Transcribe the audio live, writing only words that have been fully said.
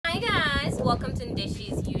welcome to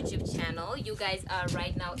Ndeshi's YouTube channel. You guys are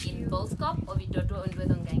right now in Bolskop or Vidodo and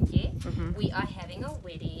Wedongange. We are having a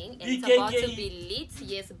wedding and it's about to be lit.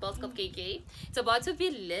 Yes, Bolskop KK. It's about to be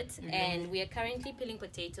lit and we are currently peeling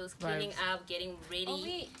potatoes, cleaning up, getting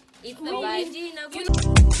ready. It's the vibe.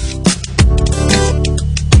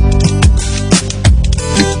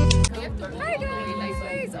 Hi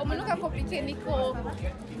guys, omunuka kopike niko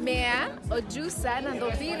mea ojusa na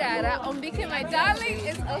dobirara ombike my darling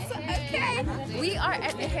is also okay. We are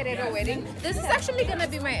at the Herero wedding. This is actually gonna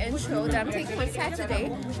be my intro that I'm taking on Saturday,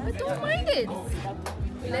 but don't mind it.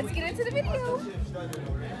 Let's get into the video.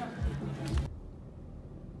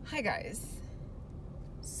 Hi guys.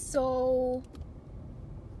 So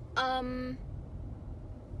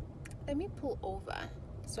let me pull over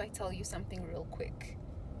so I tell you something real quick.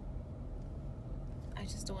 I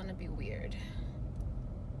just don't want to be weird.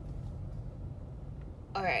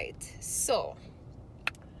 All right, so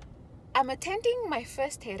I'm attending my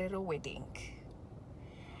first Herero wedding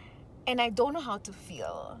and I don't know how to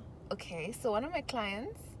feel. Okay, so one of my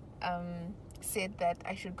clients said that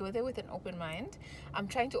I should go there with an open mind. I'm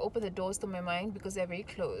trying to open the doors to my mind because they're very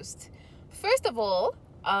closed. First of all,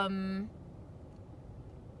 I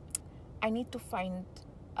need to find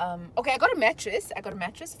okay, I got a mattress.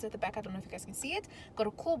 It's at the back. I don't know if you guys can see it. Got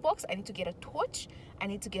a cool box. I need to get a torch. I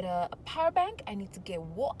need to get a power bank. I need to get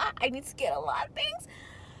water. I need to get a lot of things.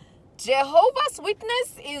 Jehovah's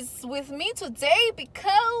Witness is with me today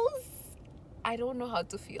because I don't know how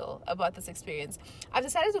to feel about this experience. I've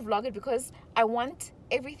decided to vlog it because I want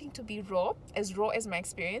everything to be raw as my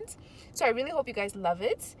experience. So I really hope you guys love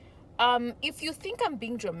it. If you think I'm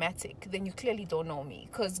being dramatic, then you clearly don't know me.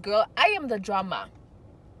 Because girl, I am the drama.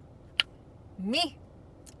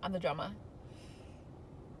 I'm the drama.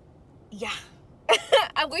 Yeah.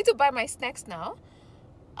 I'm going to buy my snacks now.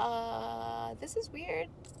 This is weird.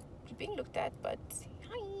 You're being looked at, but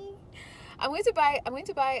hi. I'm going to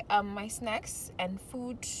buy my snacks and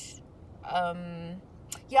food. Yeah,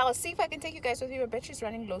 I'll see if I can take you guys with me. My battery's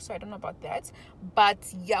running low, so I don't know about that.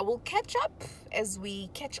 But yeah, we'll catch up as we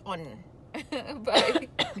catch on. Bye.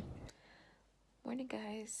 Morning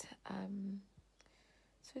guys.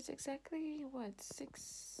 So it's exactly what,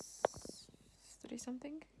 6:30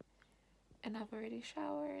 something, and I've already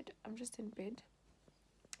showered. I'm just in bed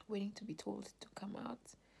waiting to be told to come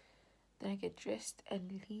out. Then I get dressed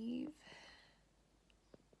and leave.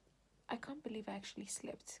 I can't believe I actually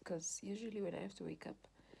slept, because usually when I have to wake up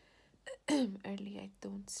early I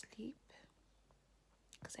don't sleep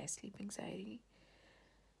because I have sleep anxiety,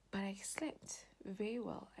 but I slept very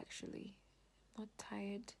well actually. Not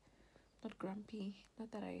tired, not grumpy.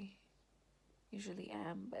 Not that I usually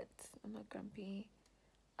am, but I'm not grumpy.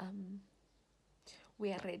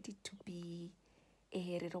 We are ready to be a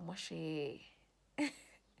Herero Moshe.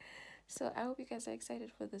 So I hope you guys are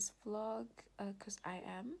excited for this vlog, because I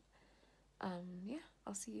am. Yeah,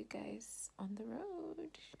 I'll see you guys on the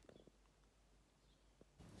road.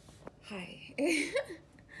 Hi.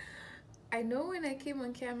 I know when I came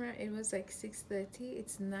on camera it was like 6:30.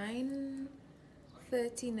 It's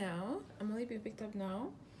 9:30 now. I'm only being picked up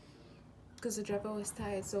now because the driver was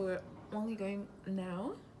tired, so we're only going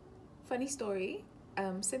now. Funny story,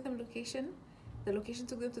 sent them location. The location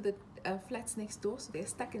took them to the flats next door, so they're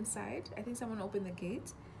stuck inside. I think someone opened the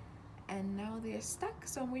gate and now they're stuck,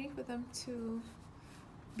 so I'm waiting for them to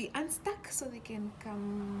be unstuck so they can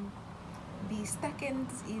come be stuck in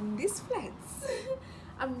these flats.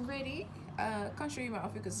 I'm ready. Can't show you my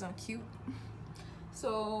outfit because it's not cute.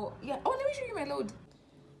 So yeah, oh, let me show you my load.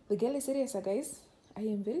 The girl is serious, guys. I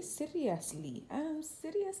am very seriously. I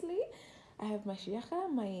have my shiaka,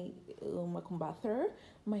 my makumbather,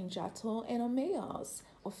 my njato, and a mayos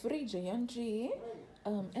of fridge and a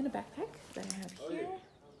backpack that I have here.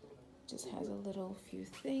 Just has a little few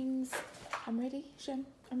things. I'm ready, Shem.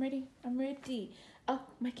 I'm ready. Oh,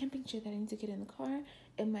 my camping chair that I need to get in the car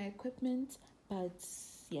and my equipment. But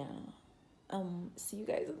yeah, see you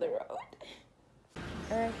guys on the road.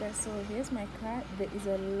 Alright guys, so here's my car. There is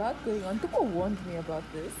a lot going on. People warned me about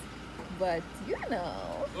this, but you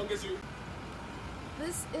know,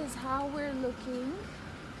 this is how we're looking.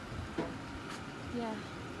 Yeah.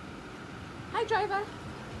 Hi driver.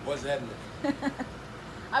 What's happening?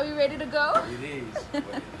 Are we ready to go?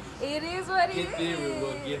 It is what it is. It is what it is. Get there, we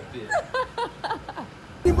will get there.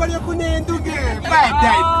 Anybody couldn't do game. I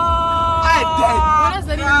died. What does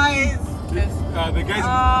that mean? The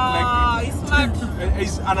guy's like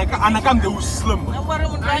he's anakam the Muslim. I'm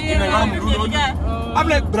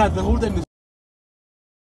like, brother, the whole time is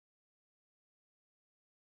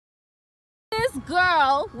this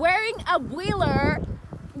girl wearing a wheeler.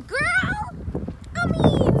 Girl, I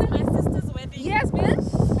mean, My sister's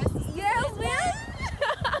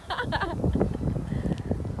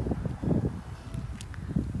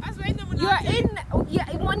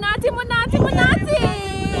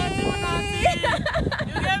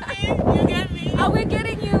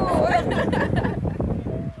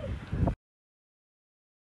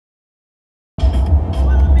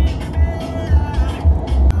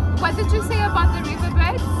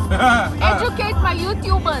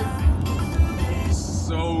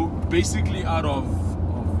So basically, out of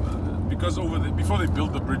because before they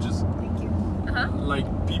built the bridges,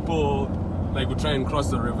 like people would try and cross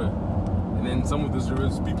the river, and then some of those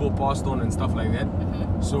rivers people passed on and stuff like that.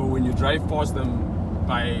 So when you drive past them,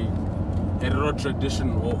 by Herero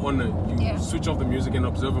tradition or honor, you switch off the music and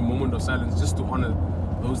observe a moment of silence just to honor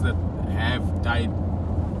those that have died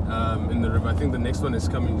in the river. I think the next one is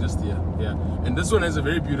coming just here. Yeah, and this one has a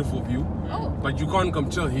very beautiful view. But you can't come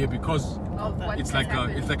chill here because it's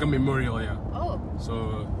like a memorial. Yeah.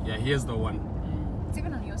 So yeah, here's the one. It's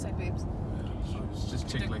even on your side, babes. So just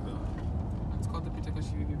check like that. It's called the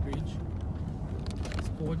Pitakashivili Bridge. It's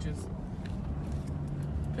gorgeous.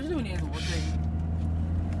 Especially when you're in the water.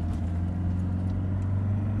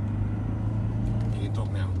 You can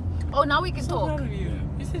talk now. Oh, now we can So talk. proud of you.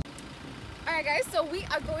 Alright guys, so we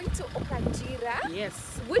are going to Okanjira.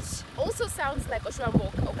 Yes. Which also sounds like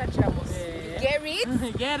Oshwamok, Okanjiramos. Yeah. Get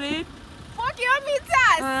it? Get it? 4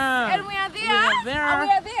 kilometers! And we are there. We are there. And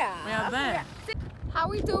we are there. We are there. How are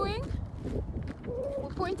we doing?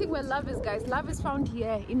 We're pointing where love is, guys. Love is found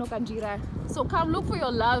here in Okanjira. So come look for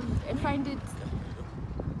your love and find it.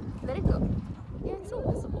 Let it go. Yeah, it's so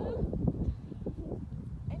visible.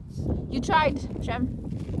 You tried, Shem.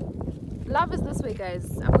 Love is this way,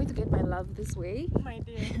 guys. I'm going to get my love this way. My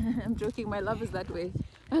dear. I'm joking. My love is that way.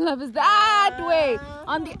 My love is that way.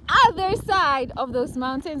 On the other side of those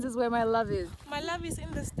mountains is where my love is. My love is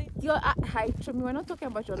in the state. Your hi, Chomi, we're not talking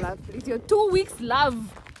about your love. It's your 2 weeks love.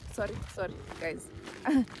 Sorry, guys.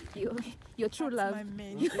 Your true love. My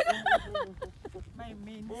man. My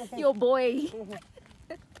man. Your boy.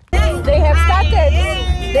 They have started.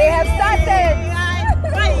 They have started.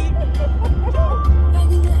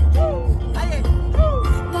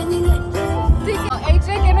 AJ,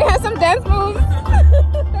 can we have some dance moves?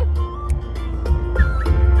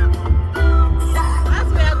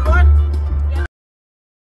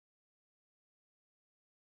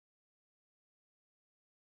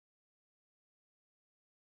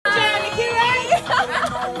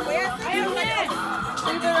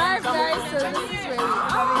 We've arrived, guys, so this is where we are.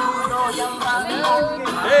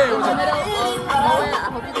 Hey, In the middle of nowhere. I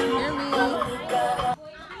hope you can hear me.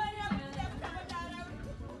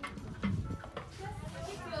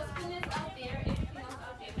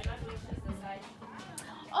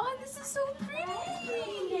 Oh, this is so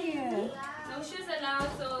pretty. No shoes allowed,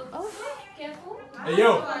 so careful. Hey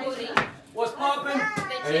yo, Holding. what's poppin'? The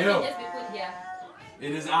Hey chain yo, can just be put here.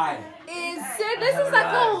 it is I. Is it? This is like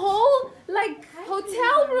a whole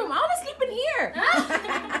hotel room. I want to sleep in here.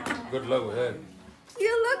 Good luck with that.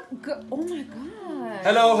 You look good. Oh my god.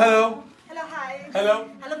 Hello. Hello, hi. Hello.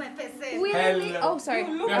 Hello, my face. Really? Hello. Oh, sorry.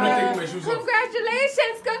 I'm not taking my shoes off.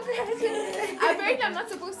 Congratulations. Apparently, I'm not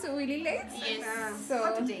supposed to really late. Yes.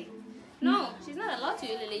 So Today. No, she's not allowed to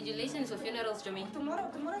urinate. Ululation is for funerals, Jimmy.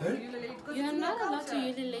 Tomorrow you late. You are not allowed to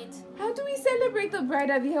urinate. how do we celebrate the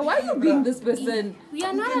bride of here? Why are you being this person? We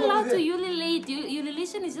are not allowed to urinate.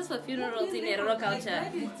 Urination is just for funerals in Herero culture.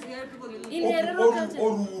 In Herero culture.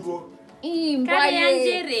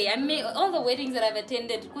 I mean, all the weddings that I've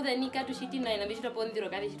attended,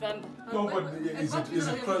 No, but is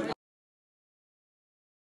it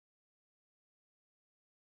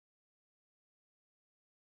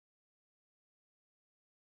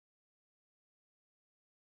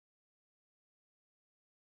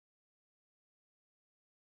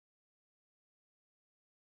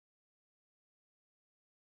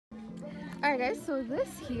Alright guys, so this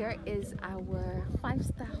here is our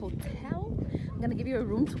 5-star hotel. I'm gonna give you a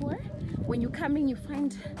room tour. When you come in, you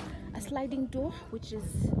find a sliding door, which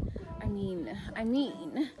is, I mean, when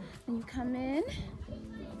you come in,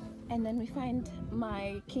 and then we find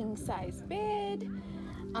my king size bed,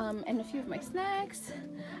 and a few of my snacks.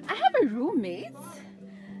 I have a roommate.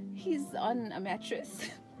 He's on a mattress.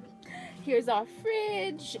 Here's our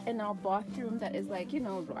fridge and our bathroom that is like, you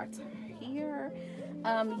know, right here.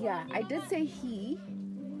 Yeah, I did say he.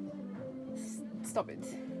 Stop it.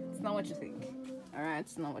 It's not what you think. Alright,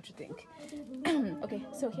 it's not what you think. Okay,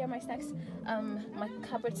 so here are my snacks. My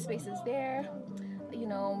cupboard space is there. You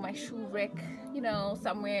know, my shoe rack, you know,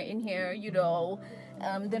 somewhere in here, you know.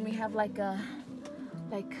 Then we have like a,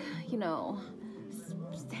 you know,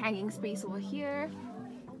 hanging space over here.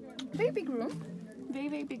 Very big room.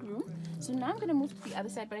 Very big room. So now I'm gonna move to the other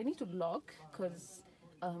side, but I need to lock because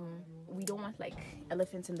we don't want like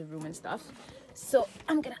elephants in the room and stuff. So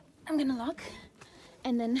I'm gonna lock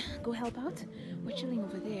and then go help out. We're chilling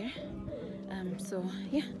over there. So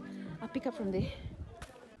yeah, I'll pick up from there.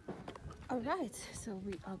 All right, so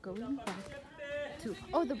we are going back to,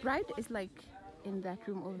 oh, the bride is like in that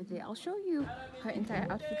room over there. I'll show you her entire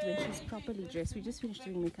outfit when she's properly dressed. We just finished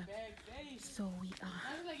doing makeup. So we are.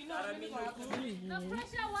 The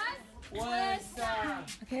pressure was.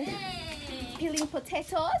 Okay. Peeling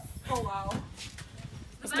potatoes. Oh wow.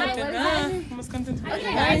 Okay,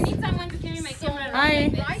 I need someone to carry my camera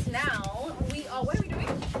around. Right now, we are. What are we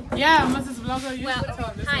doing? Yeah, Mrs. Vlogger, you Well, should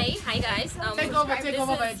tell this. hi guys. Take over, this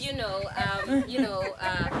vibes. is,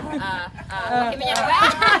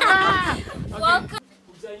 welcome.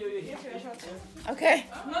 Okay.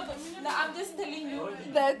 No, I'm just telling you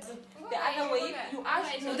That the other way. You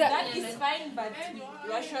asked me that is fine, but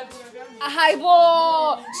you are short. hi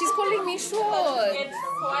bo. She's calling me short. Get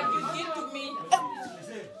what you did to me.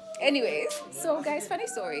 Anyways, so guys, funny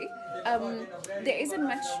story. There isn't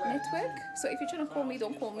much network, so if you're trying to call me,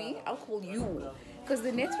 don't call me. I'll call you, because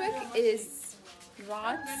the network is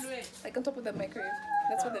right like on top of the microwave.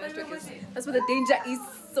 That's what the network is. That's what the danger is.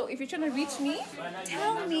 So if you're trying to reach me,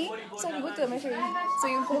 tell me so I can go to the microwave so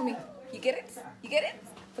you can call me. You get it? You get it?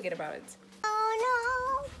 Forget about it.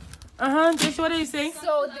 Just what are you saying?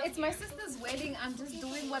 So it's my sister's wedding. I'm just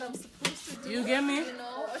doing what I'm supposed to do. You get me? You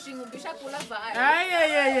know, or she will be shakula vibe. Yeah.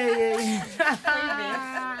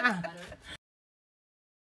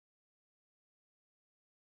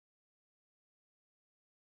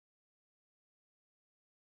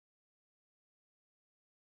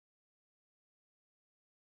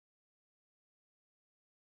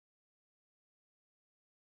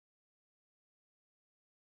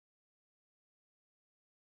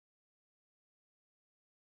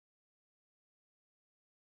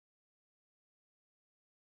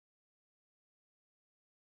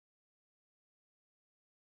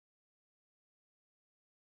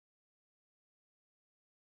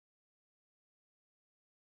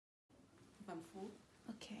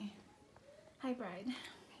 Okay. Hi, bride.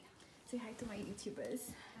 Say hi to my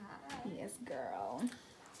YouTubers. Hi. Yes, girl.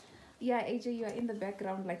 Yeah, AJ, you are in the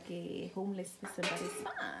background like a homeless person, but it's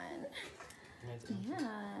fun.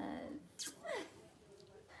 Yeah.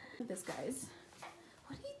 This, guys.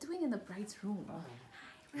 What are you doing in the bride's room?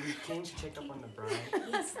 We came to check up on the bride.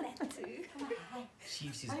 Yes, that too.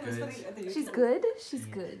 She's good. She's good? She's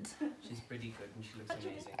good. She's pretty good and she looks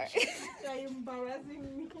amazing. You're embarrassing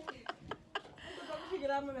me.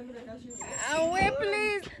 Wait,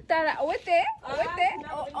 please. Tara, wait there.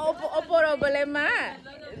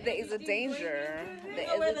 There is a danger.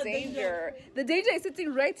 There is a danger. The danger is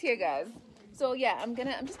sitting right here, guys. So yeah, I'm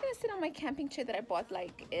just gonna sit on my camping chair that I bought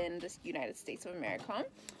like in the United States of America.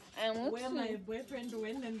 And Where my boyfriend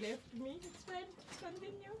went and left me. It's fine.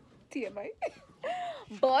 Continue. TMI.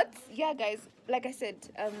 But yeah, guys, like I said,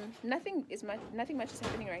 nothing much is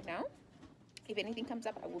happening right now. If anything comes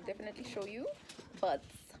up, I will definitely show you. But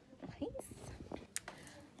nice.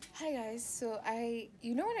 Hi guys. So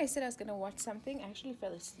when I said I was gonna watch something, I actually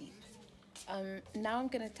fell asleep. Now I'm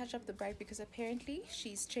gonna touch up the bride because apparently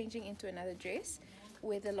she's changing into another dress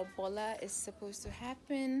where the lobola is supposed to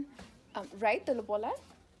happen. Right, the lobola.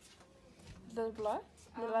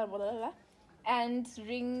 And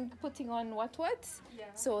ring putting on what?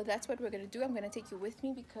 Yeah. So that's what we're gonna do. I'm gonna take you with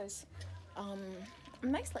me because I'm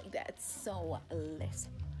nice like that. So let's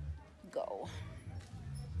go.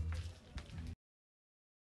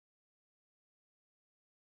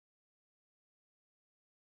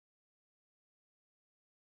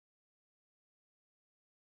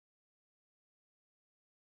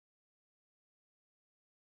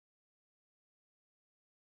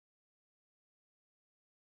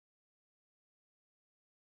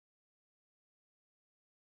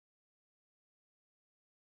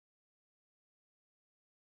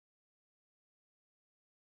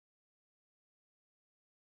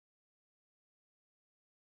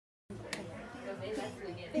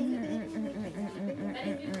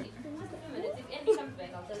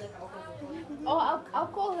 Oh, I'll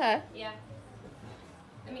call her. Yeah.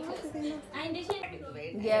 Let me close.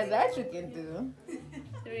 Yeah, that you can do.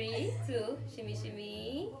 3, 2, shimmy,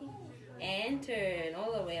 shimmy, and turn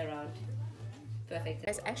all the way around. Perfect.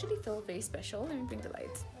 Guys, I actually feel very special. Let me bring the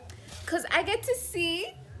lights. Because I get to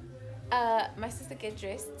see my sister get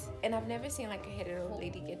dressed, and I've never seen like a Herero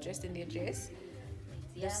lady get dressed in their dress.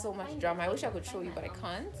 There's so much drama. I wish I could show you, but I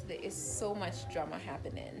can't. There is so much drama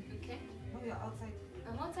happening. Okay. Oh, you're outside.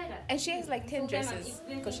 I'm outside. And she has like 10 dresses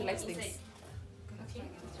because she likes things. Okay,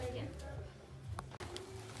 let's try again.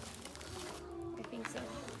 I think so.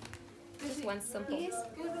 Just one simple. Yes.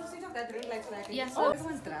 Yeah, Oh, this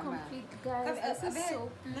one's drama. complete, guys. This is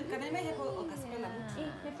so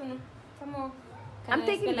I'm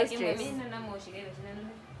taking this dress.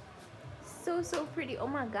 So pretty. Oh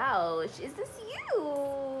my gosh, is this you?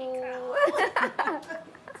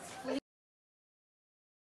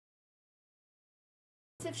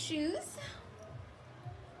 Of shoes.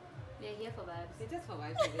 They're here for vibes. It's just for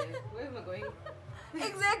vibes. Where am I going?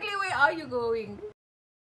 Exactly, where are you going?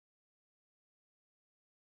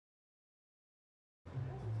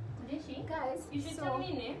 Did she? Guys, You should so- tell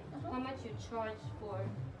me, ne? How much you charge for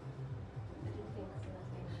the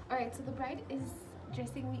things. Alright, so the bride is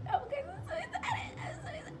dressing me up. Guys, I'm so excited. I'm so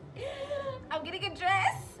excited. I'm getting a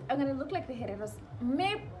dress. I'm gonna look like the Hereros.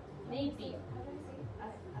 Maybe. Maybe.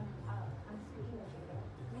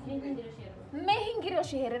 Mehingiri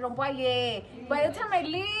Herero, boy. By the time I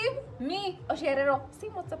leave, me Herero,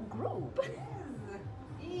 same WhatsApp group.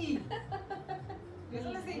 You're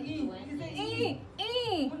supposed to say E. You say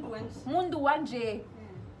E. Mundu wanje.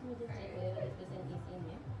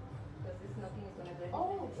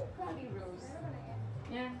 Oh, Cloudy Rose.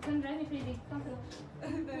 Yeah, don't drive me crazy. Come through.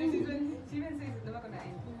 She even says it's never gonna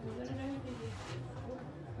end. Don't drive me crazy.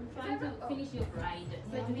 I'm trying to finish your bride.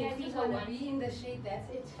 So you can see her one. Be in the shade, that's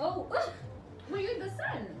it. Oh! Were you in the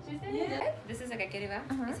sun? She's standing there. This is like a keriva.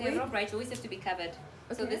 It's a raw bride. She always has to be covered.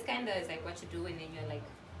 So Okay. this kind of is like what you do, and then you're like,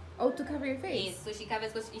 Oh, to cover your face? yes. So she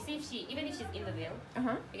covers, because you see, if she, even if she's in the veil,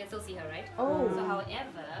 Uh-huh. you can still see her, right? Oh. So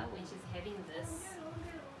however, when she's having this,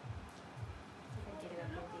 if I get it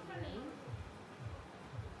up properly,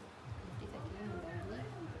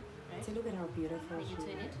 right? So look at how beautiful Then you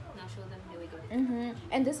turn it. Now show them. Here we go.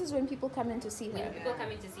 And this is when people come in to see When her. people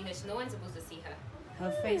come in to see her, no one's supposed to see her.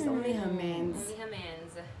 her face, only her man's. Only her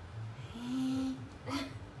man's.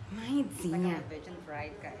 Mine's like a virgin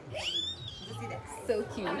bride, guys. Just see the eyes. So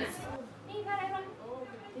cute. Hey, Karen.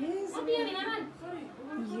 Yes. Oh, Pia, Minaman.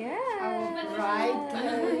 Yeah.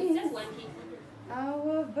 Bride. Just one key.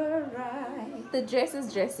 Our bride. The dress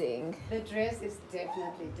is dressing. The dress is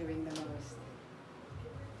definitely doing the most.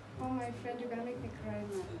 Oh, my friend, you're gonna make me cry, man.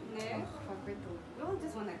 No. Fuck with you. You don't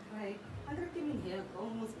just wanna cry. I came in here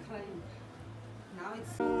almost crying. Now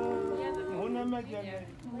it's.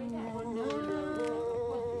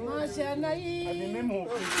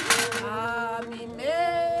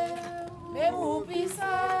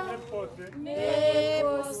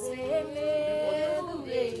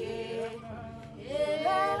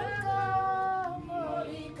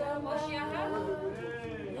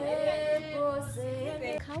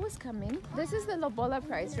 Cow is coming. This is the Lobola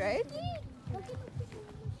price, right?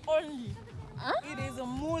 Only. Huh? It is a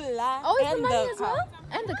mullah Oh, it's the and money the as well?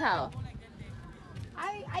 And the cow.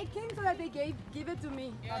 I came so that they give it to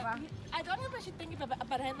me. I don't have actually thinking about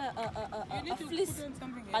but I have a fleece.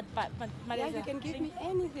 But Yeah, you can give me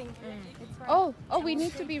anything. It's fine. Oh, we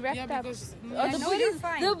need to be wrapped up. because Oh, the booty's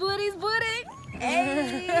fine. the booty's booty.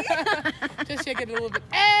 Hey. just shake it a little bit.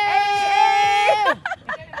 Hey.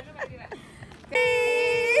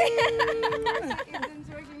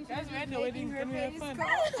 That's right, the wedding's gonna have fun.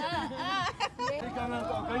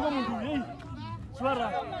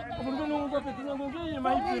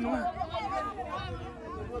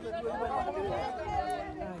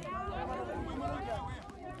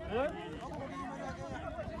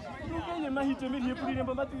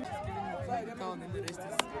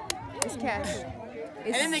 It's cash.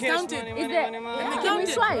 And then they count it. Is there? Can we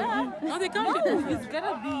swipe? No, they count it. It's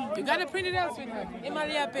gotta be. You gotta print it out, sweetheart.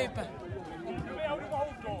 Emalia paper.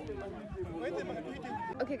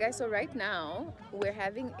 Okay, guys. So right now we're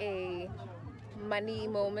having a money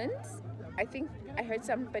moment. I think I heard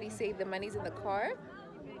somebody say the money's in the car.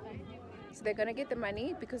 So they're gonna get the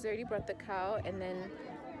money because they already brought the cow, and then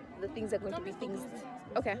the things are going to be things.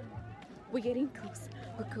 Okay, we're getting close.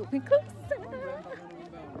 We're going closer.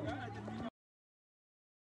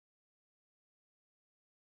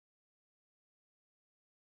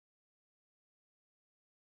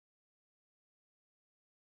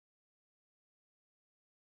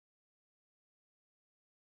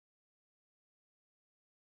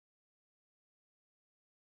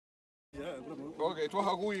 Okay, tu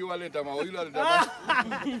hakui wale tama wale tama.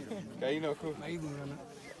 Kaina ko.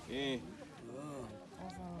 Eh.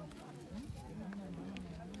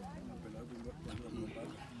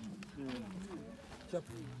 Chap.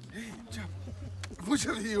 Chap.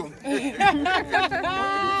 Puxa viu.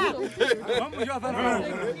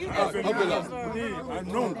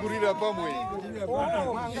 Não, curira pa moi.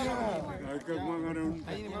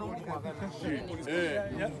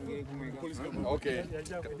 Okay.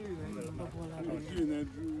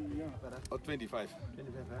 Oh, 25.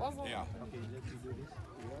 Yeah.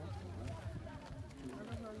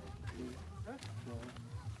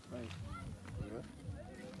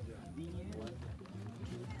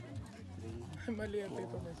 Emalia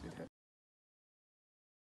paper, my sweetheart.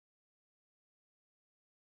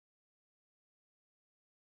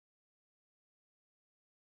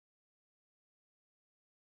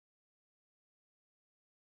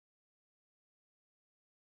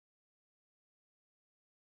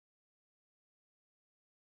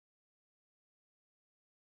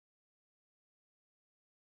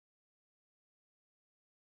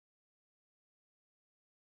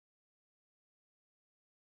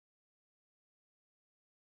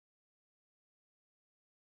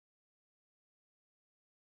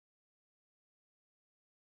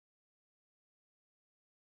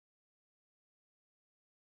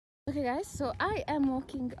 Okay guys, so I am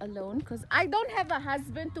walking alone because I don't have a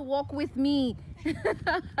husband to walk with me.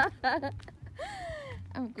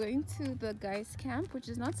 I'm going to the guys camp, which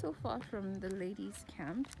is not so far from the ladies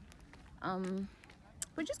camp.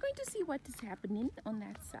 We're just going to see what is happening on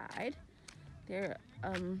that side. They're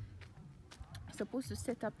supposed to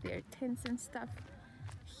set up their tents and stuff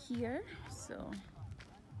here, so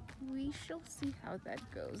we shall see how that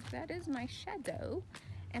goes. That is my shadow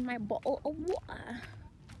and my bottle of water.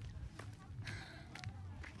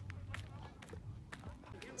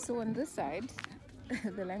 So on this side,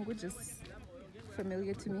 the language is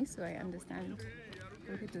familiar to me, so I understand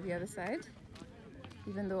compared to the other side,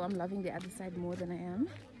 even though I'm loving the other side more than I am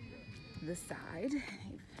this side.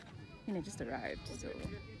 You know, just arrived,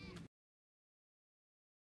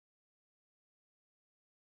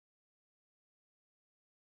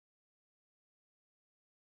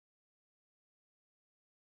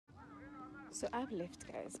 so I've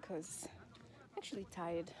left, guys, because I'm actually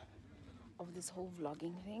tired of this whole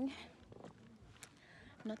vlogging thing.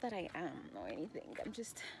 Not that I am or anything, I'm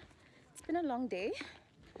just, it's been a long day,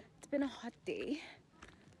 it's been a hot day,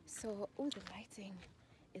 so oh, the lighting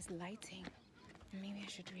is lighting. Maybe I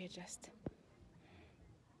should readjust.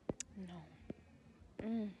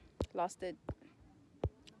 No. Lost it.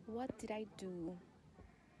 What did I do?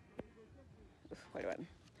 Hold on,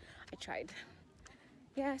 I tried.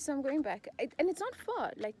 Yeah, so I'm going back, and it's not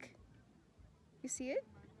far. Like, you see it?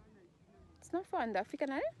 It's not far in the African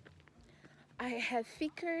Island. I have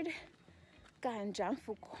figured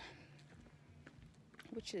Ganjamfuko,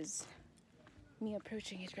 which is me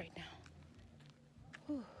approaching it right now.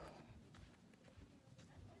 Whew.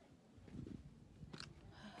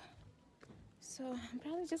 So I'm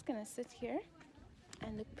probably just gonna sit here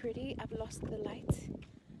and look pretty. I've lost the light.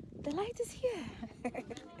 The light is here.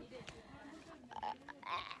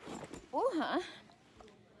 Oh, huh?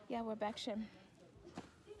 Yeah, we're back, Shem.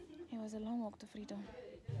 It was a long walk to freedom.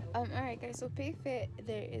 Alright guys, so Payfair,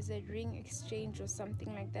 there is a ring exchange or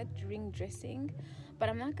something like that, ring dressing, but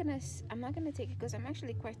I'm not gonna take it because I'm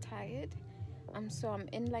actually quite tired. So I'm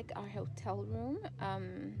in like our hotel room.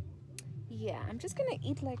 Yeah, I'm just gonna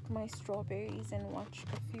eat like my strawberries and watch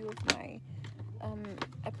a few of my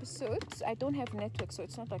episodes. I don't have network, so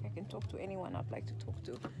it's not like I can talk to anyone I'd like to talk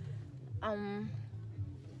to.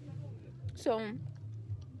 So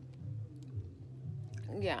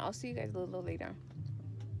yeah, I'll see you guys a little later.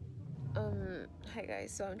 Hi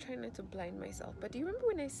guys, so I'm trying not to blind myself, but do you remember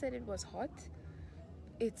when I said it was hot?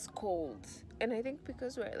 It's cold, and I think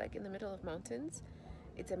because we're like in the middle of mountains,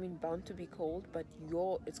 it's, I mean, bound to be cold, but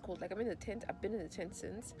it's cold. Like, I'm in the tent. I've been in the tent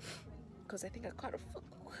since, because I think I caught a flu.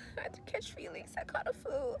 I had to catch feelings. I caught a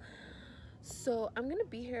flu. So I'm gonna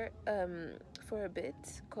be here for a bit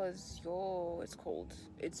because it's cold.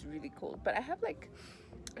 It's really cold, but I have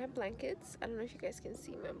blankets. I don't know if you guys can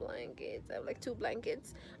see my blankets. I have like 2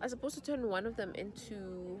 blankets. I was supposed to turn one of them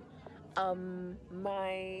into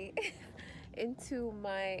my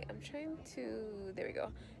there we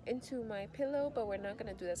go, into my pillow, but we're not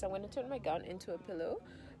gonna do that. So I'm gonna turn my gown into a pillow.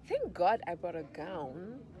 Thank God I brought a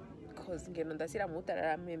gown, because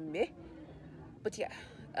but yeah,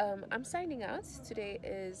 I'm signing out. Today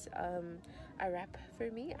is a wrap for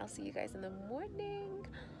me. I'll see you guys in the morning.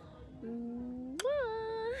 Mwah.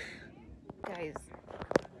 Guys,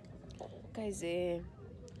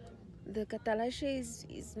 the catalashe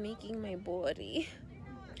is making my body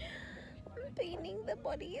paining. The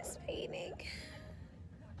body is paining.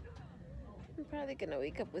 I'm probably gonna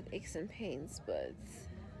wake up with aches and pains, but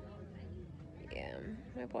yeah,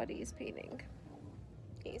 my body is paining.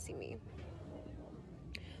 Can you see me?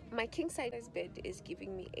 My king size bed is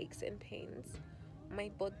giving me aches and pains. My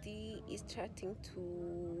body is starting to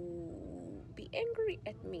be angry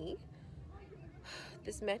at me.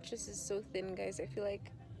 This mattress is so thin, guys. I feel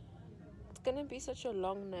like it's gonna be such a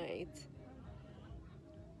long night.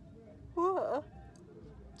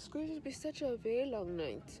 It's going to be such a very long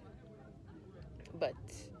night. But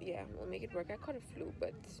yeah, we'll make it work. I caught a flu,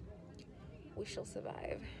 but we shall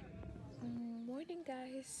survive. Morning,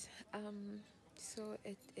 guys. So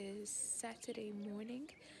it is Saturday morning,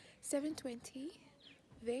 7:20.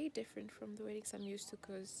 Very different from the weddings I'm used to,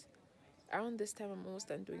 because around this time I'm almost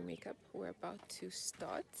done doing makeup. We're about to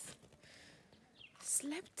start.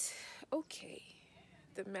 Slept okay.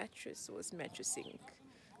 The mattress was mattressing.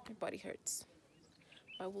 My body hurts,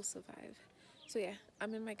 but I will survive. So yeah,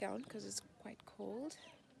 I'm in my gown because it's quite cold.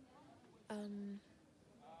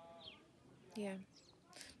 Yeah,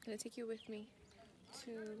 I'm gonna take you with me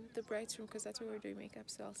to the bride's room because that's where we're doing makeup.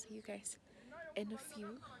 So I'll see you guys in a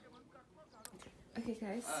few. Okay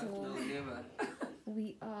guys, so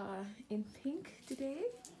we are in pink today.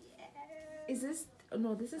 Is this?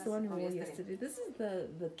 No, this is the one we wore yesterday. This is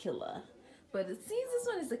the killer, but it seems this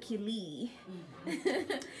one is the killie.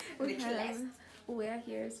 We are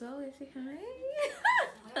here as well. Say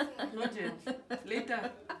hi. Not yet.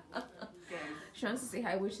 Later. She wants to say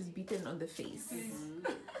hi when she's beaten on the face.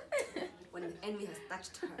 When the envy has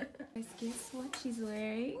touched her. Guys, guess what she's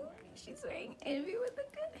wearing? She's wearing envy with the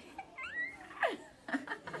good hair.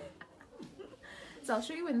 So I'll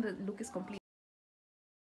show you when the look is complete.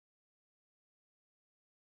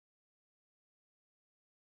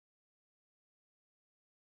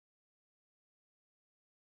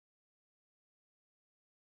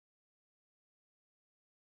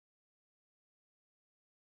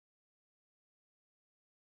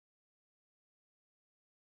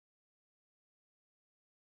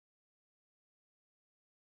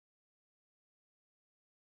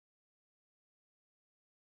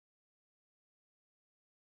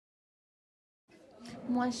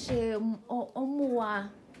 Moi, chez moi.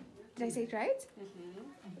 Did I say it right?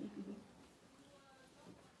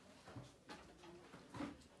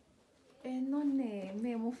 Non,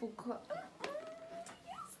 mais mon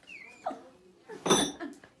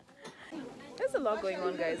There's a lot going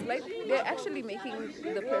on, guys. Like, they're actually making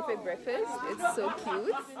the perfect breakfast. It's so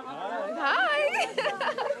cute. Hi!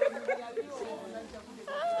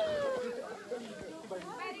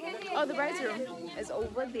 Oh, the bride's room is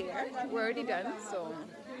over there. We're already done, so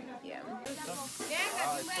yeah.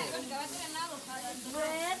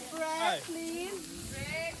 Bread, please.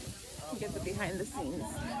 Get the behind the scenes.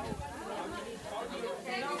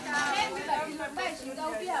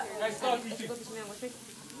 Guys, start eating.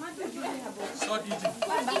 Start eating.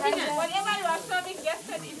 Whatever you are serving, just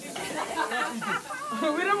start eating.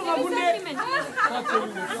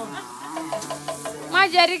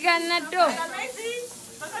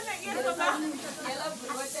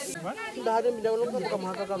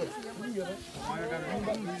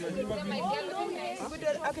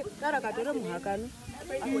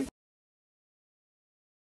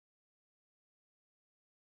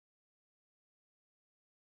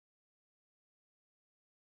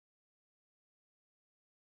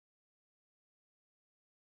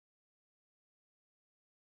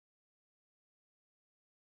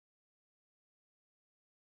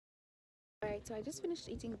 Alright, so I just finished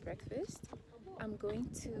eating breakfast. I'm going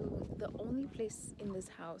to the only place in this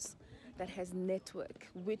house that has network,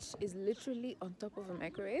 which is literally on top of a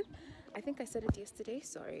microwave. I think I said it yesterday,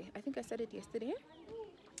 sorry. I think I said it yesterday.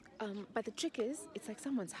 But the trick is, it's like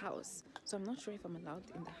someone's house. So I'm not sure if I'm allowed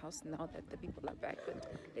in the house now that the people are back,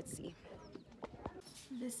 but let's see.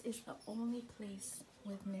 This is the only place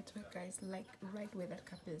with network, guys, like right where that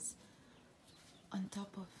cup is. On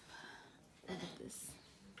top of all of this.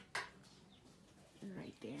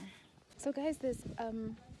 Right there. So guys, there's let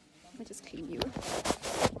me just clean you.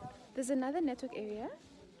 There's another network area,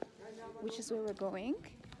 which is where we're going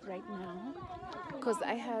right now, because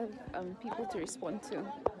I have people to respond to,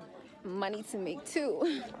 money to make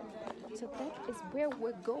too. So that is where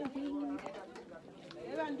we're going.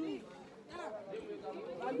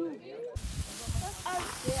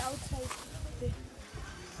 Outside.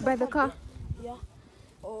 By the car? Yeah.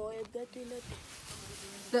 Or at the toilet.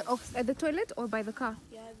 At the toilet or by the car?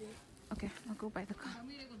 Yeah, there. Okay, I'll go by the car.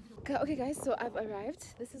 Okay guys, so I've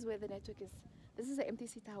arrived. This is where the network is. This is the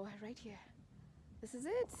MTC tower right here. This is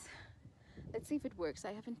it. Let's see if it works.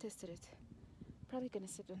 I haven't tested it. Probably gonna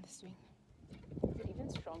sit on the swing. Is it even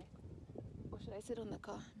strong? Or should I sit on the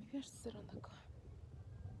car? Maybe I should sit on the car.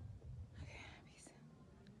 Okay, peace.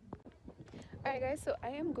 Alright guys, so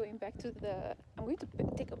I am going back to I'm going to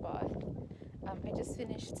take a bath. I just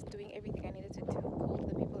finished doing everything I needed to do, called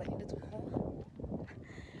the people I needed to call,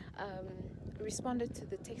 responded to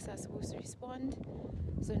the text I was supposed to respond.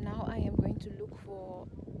 So now I am going to look for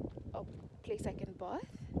a place I can bath.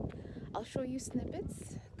 I'll show you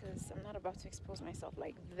snippets because I'm not about to expose myself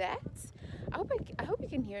like that. I hope you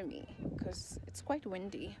can hear me because it's quite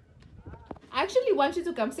windy. I actually want you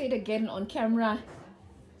to come say it again on camera.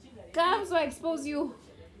 Come so I expose you.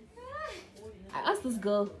 I asked this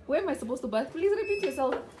girl, where am I supposed to bath? Please repeat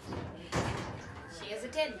yourself. She has a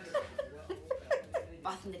tent.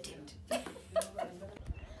 Bath in the tent.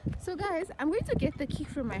 So guys, I'm going to get the key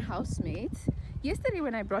from my housemate. Yesterday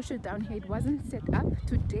when I brushed it down here, it wasn't set up.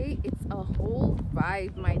 Today it's a whole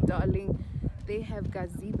vibe, my darling. They have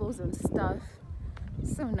gazebos and stuff.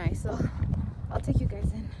 So nice. So I'll take you guys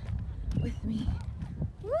in with me.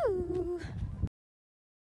 Woo!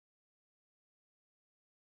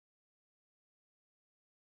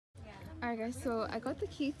 Alright guys, so I got the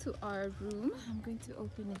key to our room. I'm going to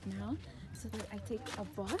open it now so that I take a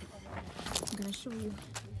bath. I'm gonna show you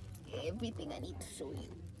everything I need to show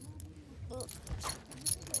you.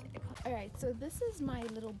 All right, so this is my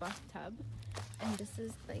little bathtub, and this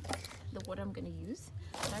is like the water I'm gonna use.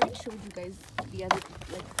 I already showed you guys the other,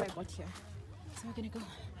 like, before I got here. So we're gonna go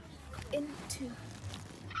into.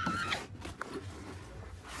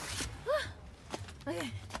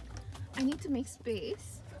 Okay, I need to make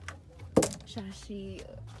space. Shashi,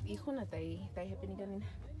 need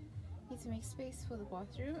to make space for the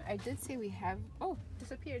bathroom. I did say we have. Oh,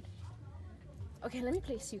 disappeared. Okay, let me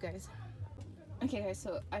place you guys. Okay guys,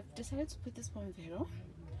 so I've decided to put this on Herero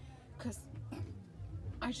because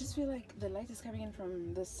I just feel like the light is coming in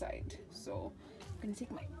from this side. So I'm gonna take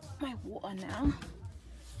my water now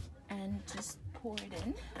and just pour it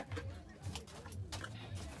in.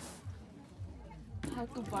 How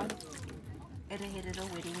to bud at a Herero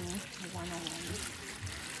wedding 101.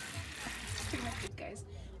 Pretty much it, guys.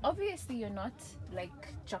 Obviously you're not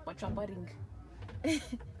like choppering.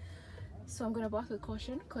 So I'm gonna bath with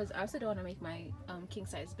caution because I also don't want to make my king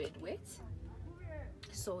size bed wet.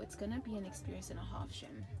 So it's gonna be an experience and a half,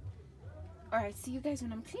 Shem. Alright, see you guys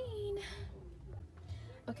when I'm clean.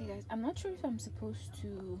 Okay guys, I'm not sure if I'm supposed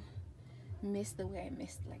to mist the way I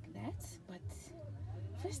mist like that, but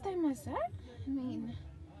first time was that? I mean,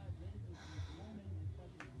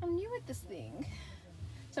 I'm new at this thing.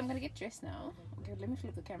 So I'm gonna get dressed now. Okay, let me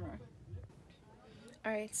flip the camera.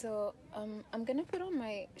 Alright, so I'm gonna put on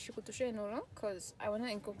my shukutushe enoro because I want to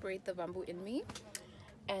incorporate the bamboo in me,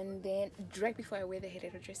 and then right before I wear the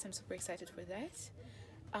Herero dress, I'm super excited for that.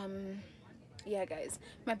 Yeah guys,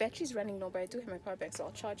 my battery's running low, but I do have my power bank, so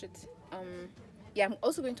I'll charge it. Yeah, I'm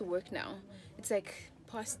also going to work now. It's like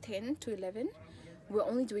past 10 to 11. We're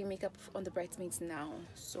only doing makeup on the bridesmaids now,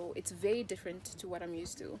 so it's very different to what I'm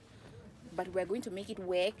used to, but we're going to make it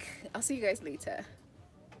work. I'll see you guys later.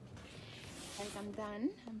 Guys, I'm done.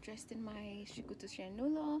 I'm dressed in my shikutu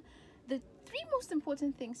shenulo. The three most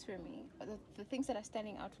important things for me, the things that are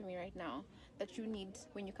standing out for me right now that you need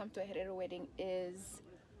when you come to a Herero wedding is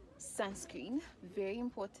sunscreen. Very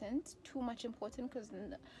important. Too much important because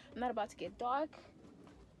I'm not about to get dark.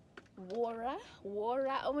 Wara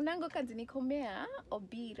omunango kanzini komea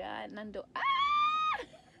obira nando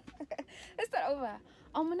let's start over.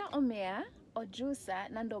 Omuna omea or juicer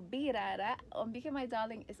nando birara ombike my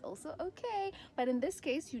darling is also okay, but in this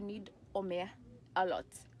case you need omea a lot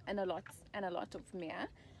and a lot and a lot of mea,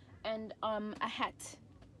 and a hat.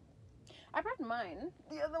 I brought mine.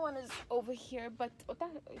 The other one is over here, but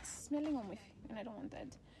it's smelling on me and I don't want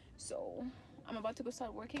that. So I'm about to go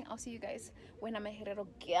start working. I'll see you guys when I'm a Herero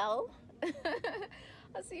girl.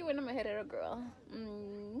 I'll see you when I'm a Herero girl.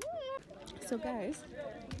 So guys,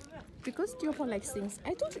 because Tiopo likes things,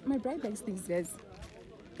 I told you my bride likes things. They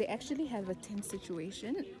actually have a tent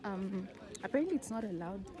situation. Apparently it's not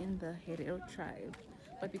allowed in the Herero tribe,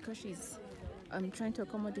 but because she's trying to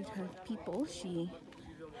accommodate her people, she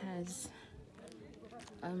has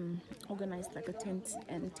organized like a tent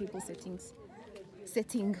and table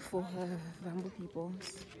setting for her Vambo people.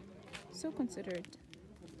 So considerate,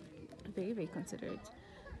 very, very considerate.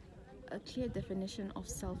 A clear definition of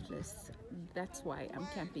selfless. That's why I'm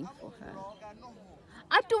camping for her.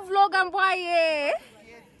 Atu vlog am boye.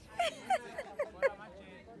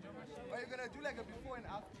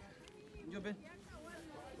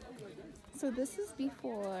 So this is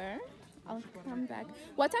before. I'll come back.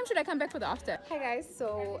 What time should I come back for the after? Hi guys,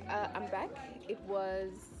 so I'm back. It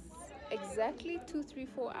was exactly 2, 3,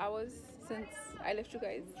 4 hours since I left you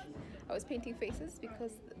guys. I was painting faces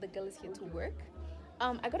because the girl is here to work.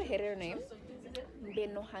 I got a Herero name,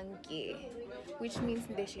 Benohanke, which means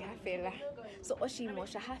Ndeshihafera. So Oshimo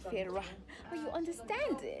Shahafera. Are you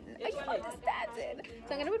understanding? Are you understanding?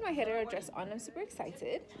 So I'm gonna put my Herero dress on. I'm super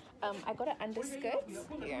excited. I got an underskirt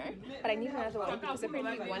here, but I need another one because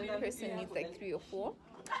apparently one person needs like 3 or 4.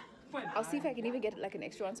 I'll see if I can even get like an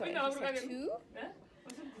extra one, so I just have 2.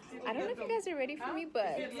 I don't know if you guys are ready for me,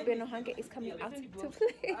 but Benohanke is coming out to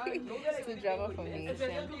play to drama for me. So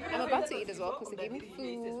I'm about to eat as well because they gave me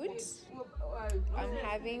food. I'm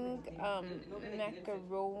having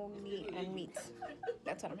macaroni and meat.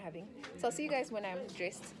 That's what I'm having. So I'll see you guys when I'm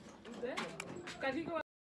dressed.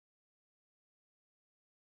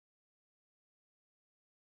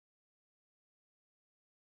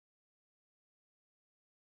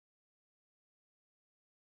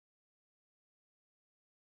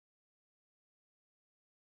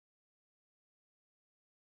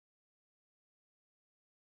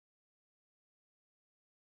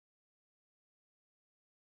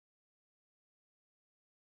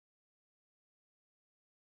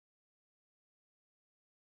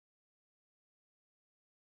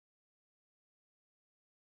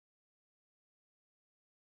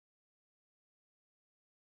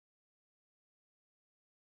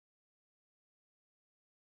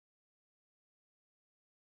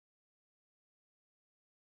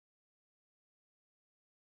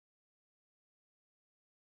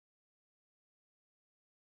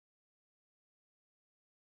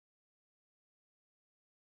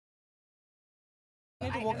 I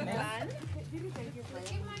have a plan. Look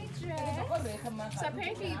at my dress. So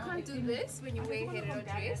apparently you can't do this when you wear Herero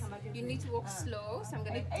dress. You need to walk slow. So I'm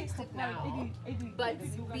gonna test it now. But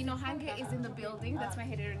Binohange is in the building. That's my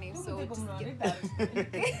Herero name. So just get that.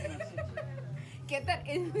 Get that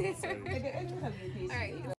in there.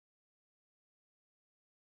 Alright.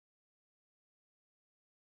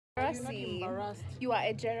 You are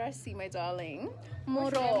a Jerasi, my darling.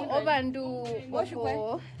 Moro, Obandu,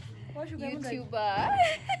 Oho, YouTuber.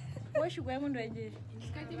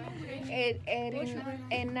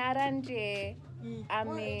 Enaranje,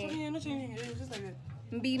 Ame,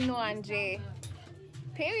 Mbino Anje.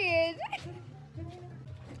 Period.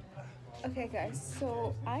 Okay, guys,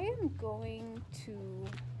 so I am going to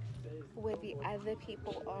where the other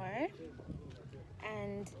people are.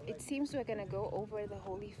 And it seems we're gonna go over the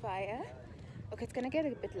holy fire. Okay, it's gonna get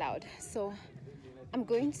a bit loud, so I'm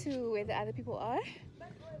going to where the other people are.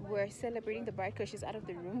 We're celebrating the bride because she's out of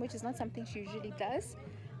the room, which is not something she usually does,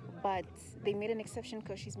 but they made an exception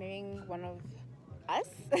because she's marrying one of us.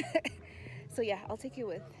 So yeah, I'll take you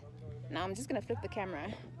with. Now I'm just gonna flip the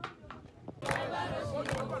camera.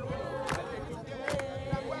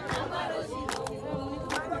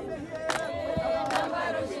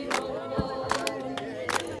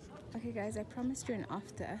 Okay guys, I promised you an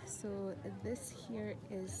after, so this here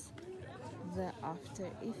is the after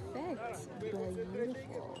effect.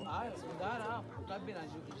 Beautiful.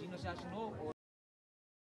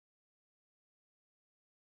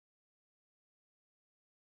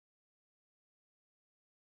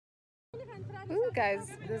 Ooh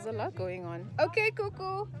guys, there's a lot going on. Okay,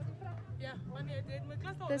 Cuckoo.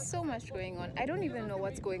 There's so much going on. I don't even know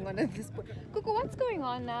what's going on at this point. Cuckoo, what's going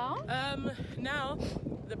on now? Now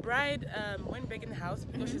the bride went back in the house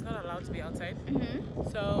because she's not allowed to be outside.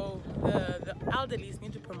 So the elderlies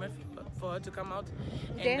need to permit for her to come out,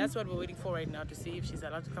 and that's what we're waiting for right now, to see if she's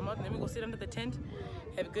allowed to come out. And then we go sit under the tent,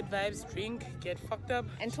 have good vibes, drink, get fucked up,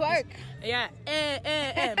 and twerk. Yeah,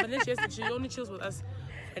 but then she only chills with us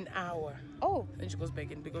an hour. Oh. Then she goes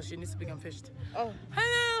back in because she needs to become fished. Oh.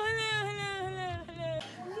 Hello.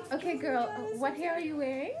 Okay, girl, what hair are you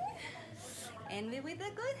wearing? Envy with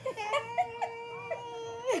the good hair.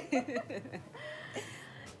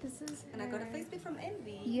 This is and I got a face bit from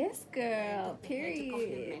Envy. Yes, girl.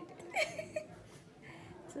 Period.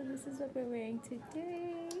 So this is what we're wearing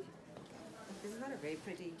today. This is not a very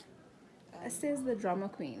pretty. It says the drama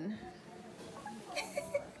queen.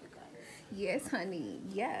 Yes, honey.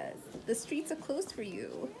 Yes. The streets are closed for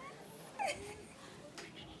you.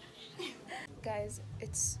 Guys,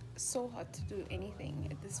 it's so hard to do anything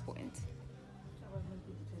at this point.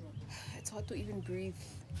 It's hard to even breathe.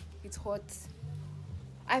 It's hot.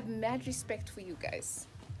 I have mad respect for you guys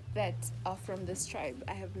that are from this tribe.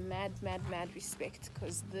 I have mad respect,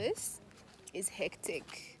 because this is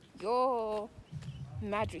hectic. Yo,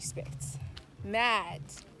 mad respect. Mad.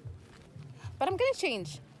 But I'm gonna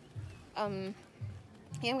change. Yeah, I'm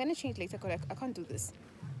gonna change later because I can't do this.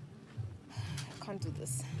 I can't do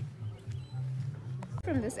this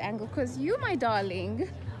from this angle, because you, my darling,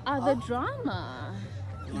 are the drama.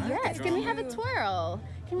 Yes. Can we have a twirl?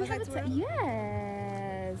 Can we have a twirl?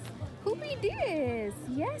 Yes. Who be this?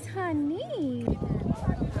 Yes, honey.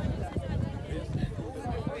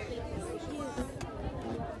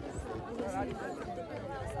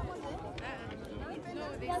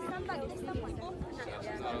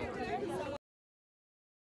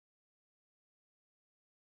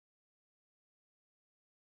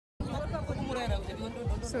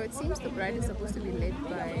 So it seems the bride is supposed to be led by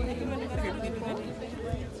her people.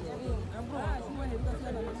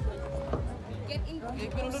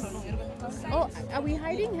 Oh, are we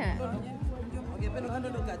hiding her?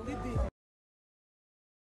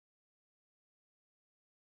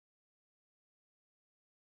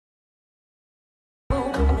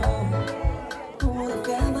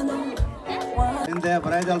 In the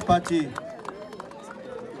bridal party.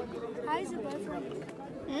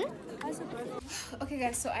 Okay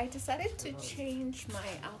guys, so I decided to change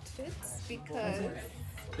my outfits because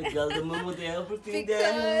no,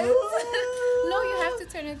 you have to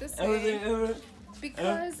turn it this way.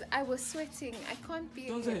 Because I was sweating. I can't be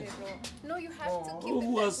a Herero. No, you have to keep it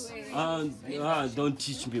that way. Don't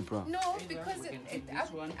teach me, bro. No, because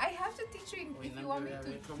I have to teach you if you want me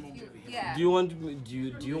to. Yeah. Do you want me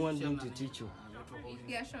to teach you?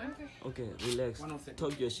 Yeah, sure. Okay, relax.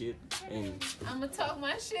 Talk your shit. And I'm gonna talk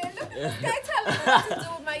my shit. Look at this guy telling me what to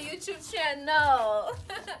do with my YouTube channel.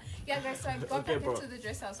 Yeah, guys, so I got back into the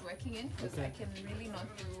dress I was working in because I can really not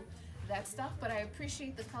do that stuff, but I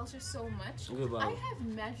appreciate the culture so much. I have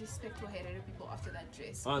mad respect for Herero people after that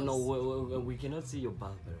dress. No, we cannot see your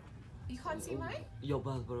back there. You can't see mine? Your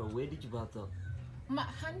bath, bro. Where did you bath up?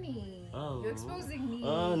 Honey, Oh. you're exposing me.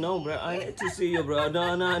 Oh, no, bro. I need to see you, bro. No,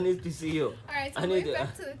 I need to see you. Alright, so I going need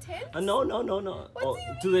back to the tent? No. What do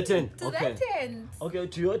you to the mean? tent. To Okay. that tent. Okay,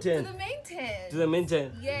 to your tent. To the main tent. To the main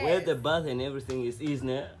tent. Yes. Where the bath and everything is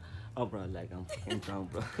now. Oh, bro, like I'm fucking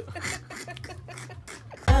drunk, bro.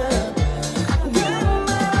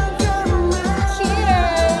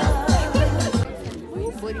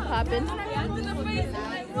 Booty poppin'.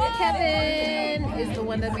 Kevin is the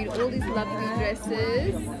one that made all these lovely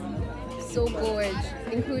dresses. So gorgeous,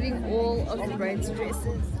 including all of the bride's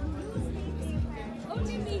dresses.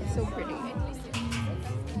 So pretty.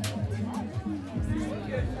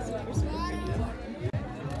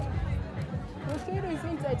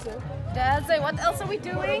 Dancing. What else are we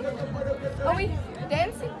doing? Are we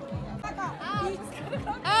dancing?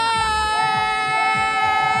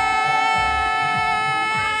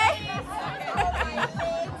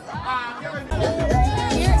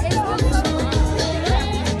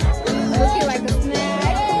 Looking like a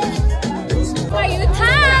snack. How you?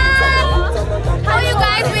 How are you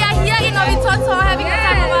guys? We are here in Ovitoto having the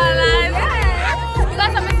time of our lives. You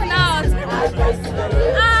guys are missing out.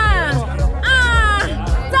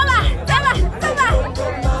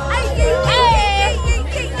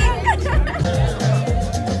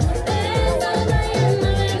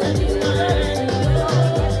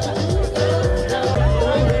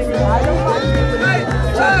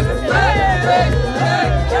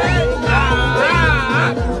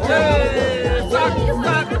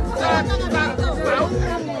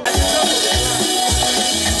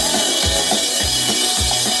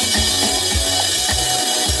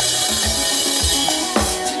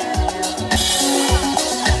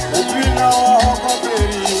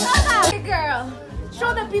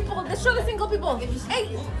 Show the single people.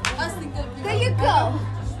 Hey, there you go.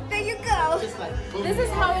 There you go. This is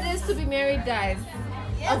how it is to be married, guys.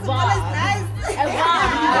 Yes, a bar. Nice. A bar.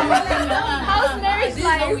 How's marriage life? This is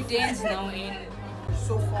how we dance now in.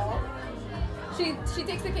 So far. She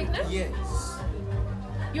takes the cake now? Yes.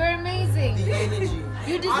 You're amazing. The energy.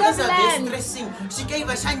 You deserve Others are land. stressing. She gave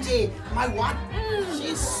a Shante. My what? She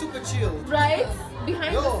is super chill. Right?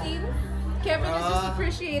 Behind the scenes, Kevin is just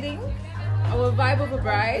appreciating our vibe of a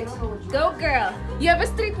bride. Go girl. You have a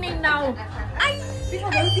street name now.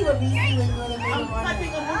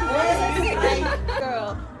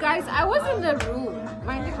 Girl. Guys, I was in the room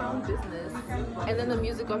minding my own business and then the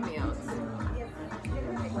music got me out.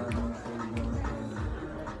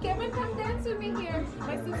 Kevin, come dance with me here.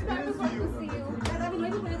 My subscribers want to see you.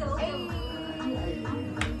 Hey.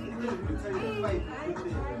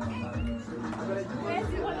 Where's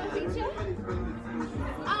you want a picture?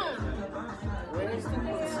 Where's the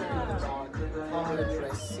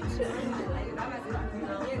dress?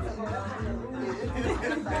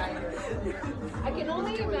 I can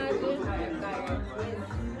only imagine.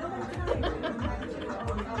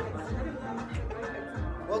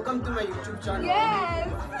 Welcome to my YouTube channel. Yes!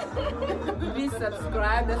 Please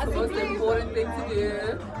subscribe, that's the most important thing to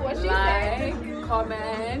do. What she like,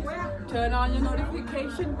 comment, turn on your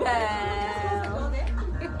notification bell.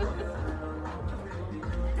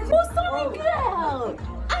 Oh, sorry, girl!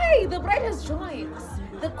 Hey, the bride has joined.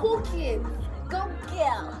 The cool kids. Go,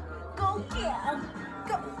 girl. Go, girl.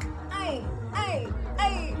 Go. Ay, ay,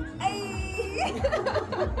 ay, ay.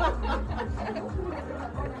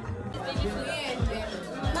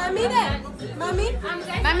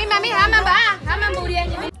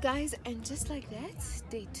 Guys, and just like that,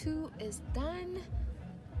 day 2 is done.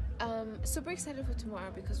 Super excited for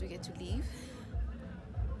tomorrow because we get to leave.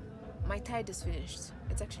 My tide is finished.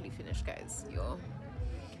 It's actually finished, guys. Yo,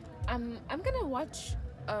 I'm gonna watch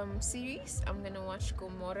series. I'm gonna watch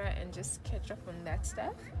Gomorrah and just catch up on that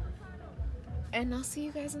stuff. And I'll see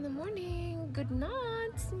you guys in the morning. Good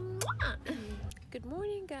night. Mwah. Good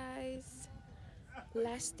morning, guys.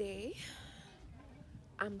 Last day.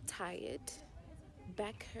 I'm tired.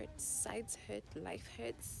 Back hurts, sides hurt, life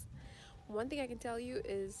hurts. One thing I can tell you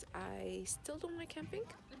is I still don't like camping,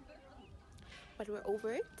 but we're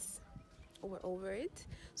over it. We're over it.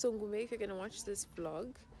 So Ngume, if you're gonna watch this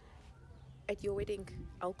vlog at your wedding,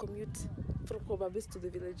 I'll commute from Kobabis to the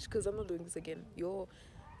village because I'm not doing this again. Your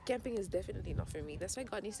camping is definitely not for me. That's why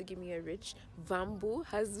God needs to give me a rich Vambu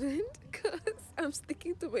husband because I'm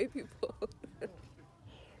sticking to my people.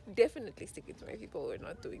 Definitely sticking to my people. We're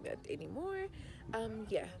not doing that anymore.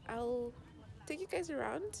 Yeah, I'll take you guys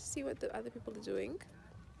around, see what the other people are doing,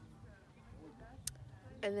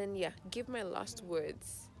 and then yeah, give my last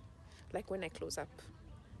words like when I close up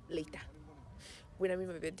later, when I'm in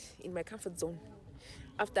my bed in my comfort zone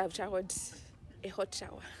after I've showered a hot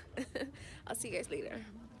shower. I'll see you guys later.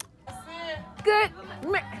 Good.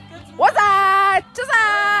 What's that? What's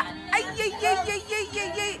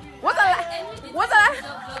that? What's that?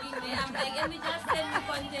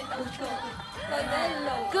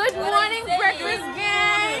 Good morning, breakfast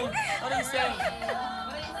gang. What are you saying?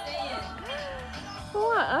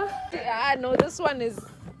 What? Ah, no, this one is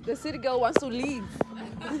the city girl wants to leave.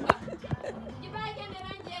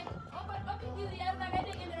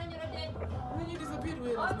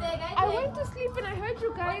 I went to sleep and I heard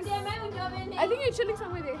you guys. I think you're chilling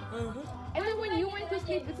somewhere there. And then when you went to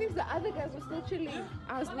sleep, it seems the other guys were still chilling.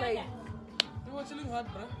 I was like, You were chilling hard,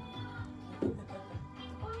 bro.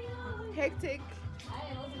 hectic.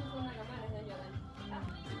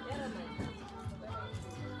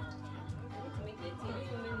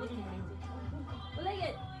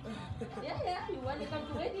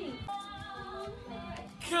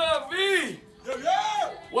 Kavi!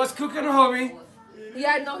 What's cooking, homie?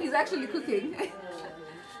 Yeah, no, he's actually cooking.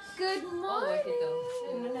 Good morning.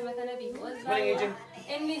 Morning, Agent.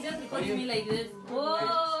 And me just recording me like this.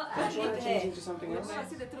 Whoa, I Change into something else?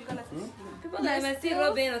 People like I see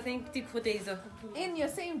Robin authentic photos. In your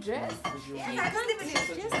same dress? I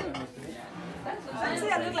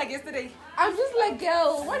look like yesterday. I'm just like,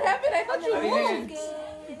 girl, what happened? I thought you moved.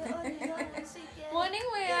 Morning,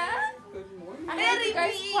 where? I heard you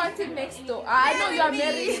guys parted next door. I know you are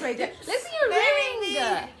married right there. Let's see your ring.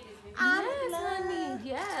 Yes, honey.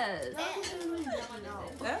 Yes.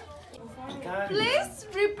 Please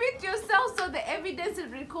repeat yourself so the evidence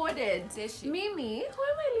is recorded. Mimi, who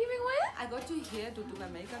am I leaving with? I got you here to do my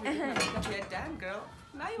makeup. You did my makeup here. Damn, girl.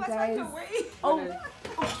 Now you must find your way. Oh,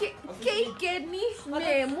 okay.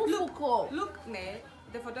 Look, ne,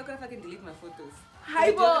 the photographer can delete my photos.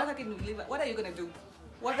 Hi, The photographer can delete my, what are you going to do?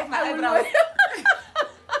 What if my eyebrows?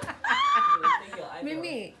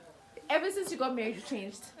 Mimi, ever since you got married, you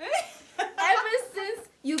changed. Ever since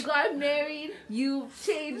you got married, you've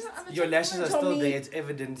changed. Your lashes are still there, it's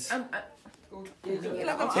evidence.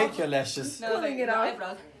 Take your lashes. Pulling it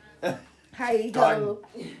out. Hi, girl.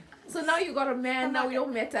 So now you got a man, now you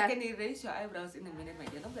don't matter. Can you erase your eyebrows in a minute, my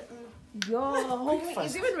dear? I'm like, Yo, homie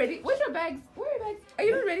is even ready. Where's your bags? Where are your bags? Are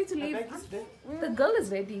you even ready to leave? The girl is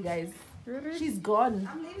ready, guys. She's gone.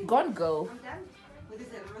 Gone, girl. I'm done with this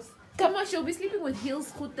Herero. Come on, she'll be sleeping with heels,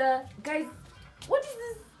 scooter. Guys, what is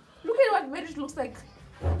this? Look at what marriage looks like.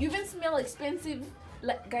 You even smell expensive.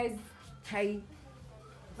 Like, guys, hi.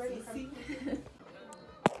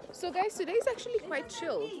 So, guys, today's actually quite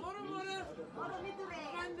chilled.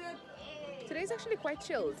 Today's actually quite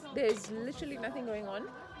chilled. There's literally nothing going on.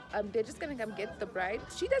 They're just gonna come get the bride.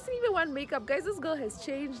 She doesn't even want makeup, guys. This girl has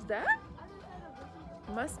changed that.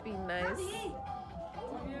 Must be nice.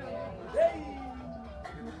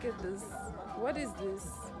 Look at this. What is this?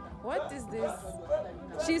 What is this?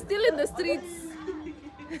 She's still in the streets.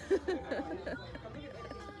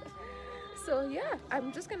 So yeah,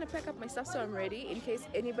 I'm just gonna pack up my stuff so I'm ready in case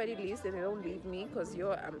anybody leaves and they don't leave me, because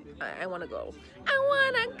I wanna go. I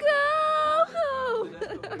wanna go.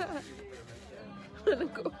 I wanna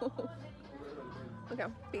go. Okay,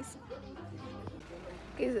 peace.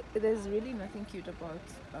 Okay, there's really nothing cute about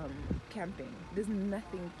camping. There's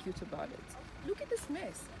nothing cute about it. Look at this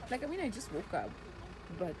mess. Like, I mean, I just woke up,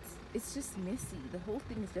 but it's just messy. The whole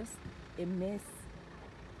thing is just a mess.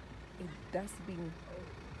 A dustbin.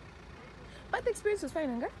 But the experience was fine,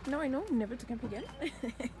 Anga. Now I know never to camp again.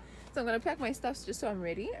 So I'm gonna pack my stuff just so I'm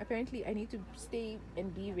ready. Apparently I need to stay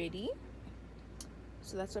and be ready.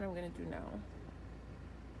 So that's what I'm gonna do now.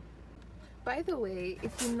 By the way,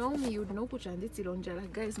 if you know me, you'd know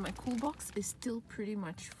guys, my cool box is still pretty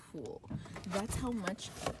much full. That's how much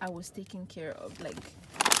I was taking care of. Like,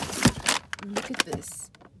 look at this.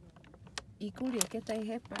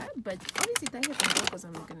 But obviously because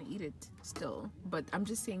I'm not gonna eat it still. But I'm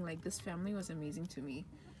just saying, like, this family was amazing to me.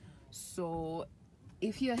 So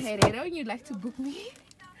if you're Herero and you'd like to book me,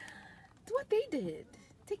 do what they did.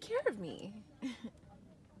 Take care of me.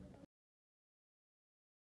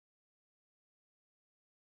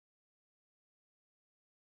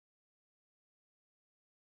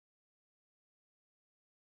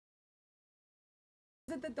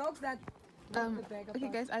 The dogs that okay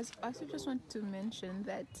guys, I also just want to mention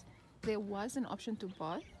that there was an option to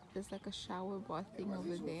bath. There's like a shower bath thing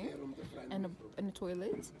over there and a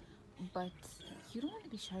toilet, but you don't want to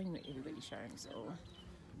be showering with everybody showering, so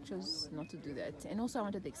I chose not to do that. And also I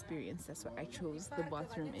wanted the experience, that's why I chose the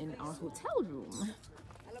bathroom in our hotel room.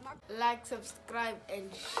 Like, subscribe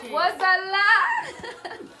and share. What's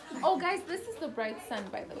that? Oh guys, this is the bride's son,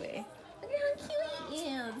 by the way. Look at how cute he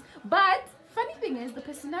is. But Funny thing is, the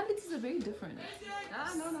personalities are very different.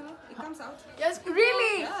 Ah, no. It comes out. Yes,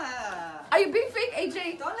 really? Yeah. Are you being fake,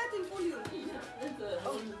 AJ? Don't let him fool you.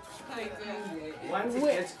 Once he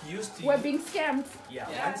gets used to you. We're being scammed. Yeah,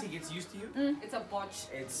 once he gets used to you. It's a botch.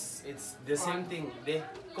 It's the same thing. They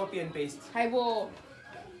copy and paste. Hi, wo.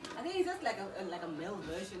 I think it's just like a male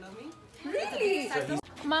version of me. Really? So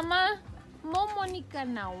Mama, mo Monica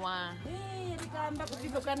nawa.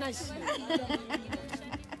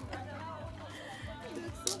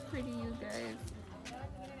 So pretty, you guys.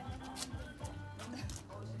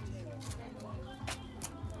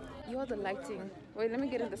 You're the lighting. Wait, let me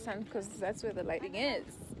get in the sun because that's where the lighting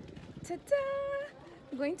is. Ta-da!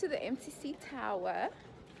 I'm going to the MTC Tower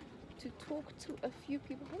to talk to a few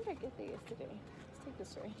people. How did I get there yesterday? Let's take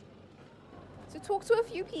this way. To talk to a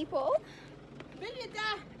few people.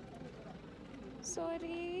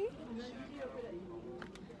 Sorry.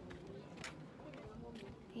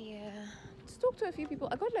 Yeah. To talk to a few people.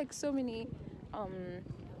 I got like so many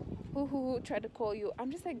who tried to call you. I'm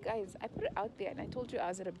just like, guys, I put it out there and I told you I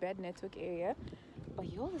was at a bad network area, but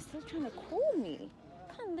y'all are still trying to call me.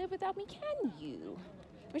 Can't live without me, can you?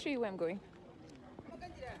 Let me show you where I'm going.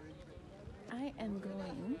 I am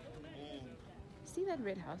going. See that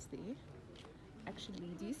red house there?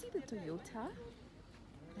 Actually, do you see the Toyota?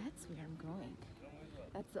 That's where I'm going.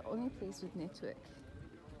 That's the only place with network.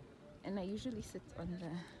 And I usually sit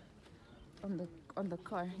on the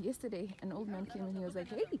car. Yesterday, an old man came and he was like,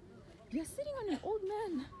 "Hey, you're sitting on an old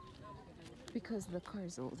man," because the car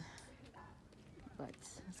is old. But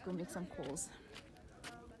let's go make some calls.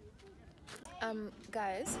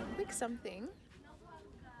 Guys, quick something.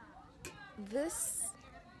 This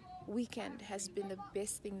weekend has been the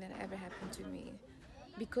best thing that ever happened to me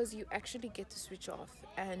because you actually get to switch off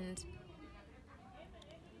and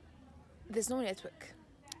there's no network.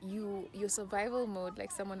 Your survival mode,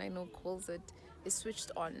 like someone I know calls it, is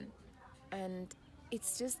switched on, and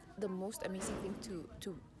it's just the most amazing thing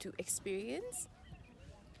to experience.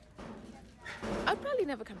 I'll probably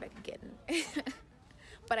never come back again.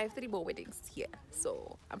 But I have 3 more weddings here,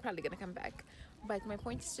 so I'm probably gonna come back. But my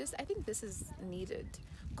point is just, I think this is needed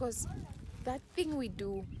because that thing we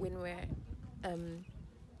do when we're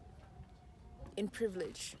in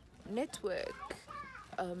privilege, network,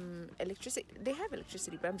 electricity, they have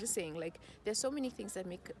electricity, but I'm just saying, like, there's so many things that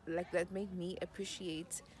make me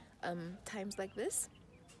appreciate times like this,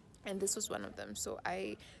 and this was one of them. So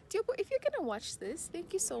Tiopo, if you're gonna watch this,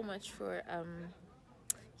 thank you so much for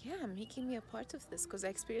making me a part of this, because I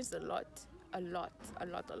experienced a lot.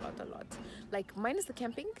 Like, minus the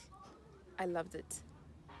camping, I loved it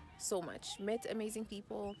so much. Met amazing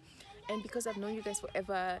people, and because I've known you guys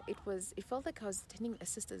forever, it felt like I was attending a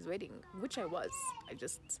sister's wedding, which I was.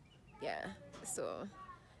 So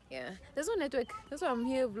yeah, there's no network. That's why I'm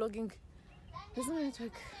here vlogging. There's no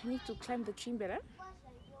network. I need to climb the tree better.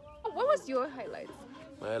 What was your highlights?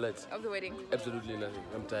 My highlights of the wedding? Absolutely nothing.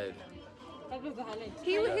 I'm tired.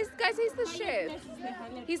 He's the chef.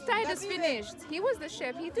 His tide is finished. He was the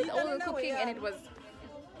chef. He did all the cooking, and it was.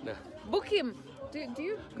 Nah. Book him. Do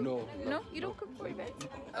you? No. You don't cook for events.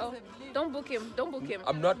 Oh, don't book him. Don't book him.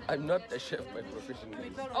 I'm not a chef by profession.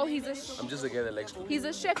 Oh, he's a. I'm just a guy that likes cooking. He's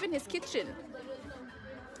a chef in his kitchen.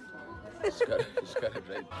 Just got it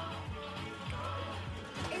right.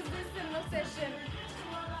 Is this a no session?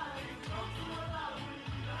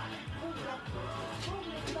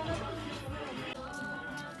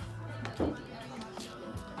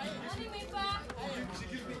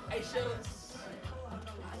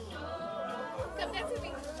 Come dance with me.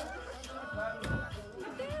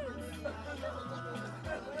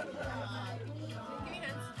 Give me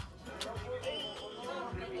hands.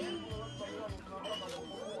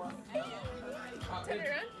 Turn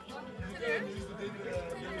around.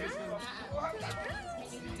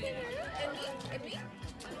 And me.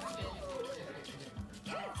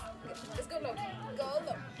 Yes. Let's go low. Go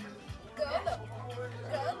low.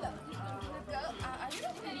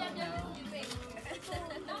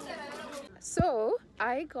 So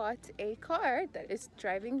I got a car that is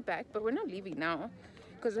driving back, but we're not leaving now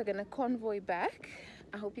because we're gonna convoy back.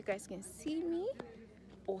 I hope you guys can see me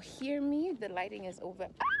or hear me. The lighting is over.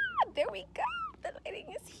 There we go. The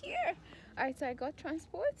lighting is here. All right, so I got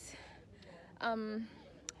transport. I'm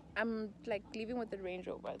like leaving with the Range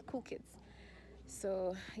Rover, the cool kids.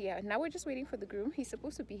 So yeah, now we're just waiting for the groom. He's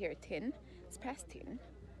supposed to be here at 10. It's past 10.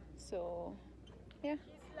 So yeah.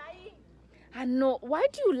 I know. Why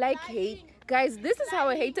do you like hate? Guys, this is how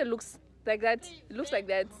a hater looks like that. It looks like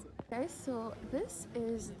that. Guys, so this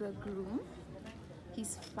is the groom.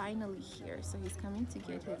 He's finally here. So he's coming to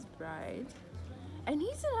get his bride. And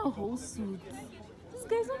he's in a whole suit. This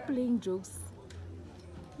guy's not playing jokes.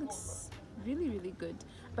 Looks really, really good.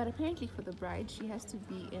 But apparently for the bride, she has to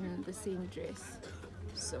be in the same dress.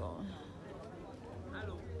 So,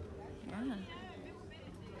 yeah.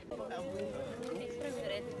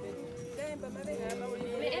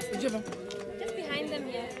 Just behind them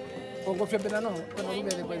here.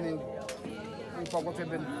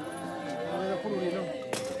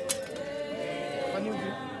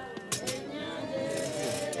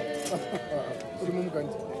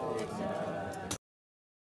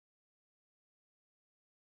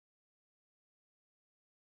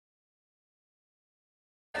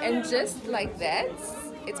 And just like that,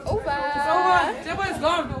 it's over. It's over. Jebo is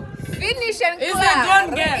gone. Finish and It's clap. a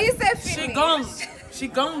gone, girl. It's a finish. She gone. She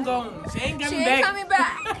gone. She ain't coming back. She ain't coming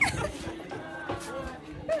back.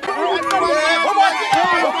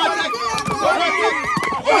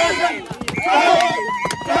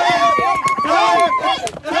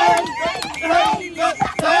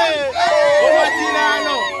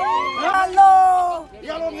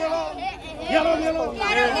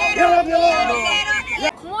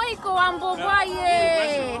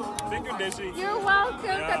 You're welcome,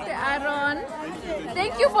 Kate Aaron.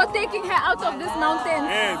 Thank you for taking her out of this mountain.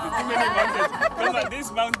 Hey, too many mountains. Those are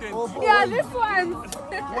these mountains. Yeah, this one.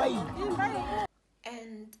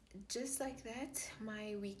 And just like that,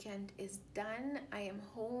 my weekend is done. I am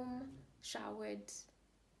home, showered,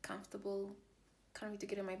 comfortable. Can't wait to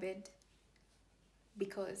get in my bed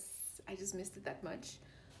because I just missed it that much.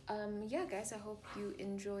 Yeah, guys, I hope you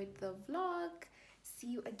enjoyed the vlog.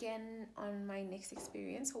 See you again on my next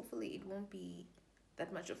experience. Hopefully it won't be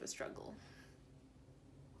that much of a struggle.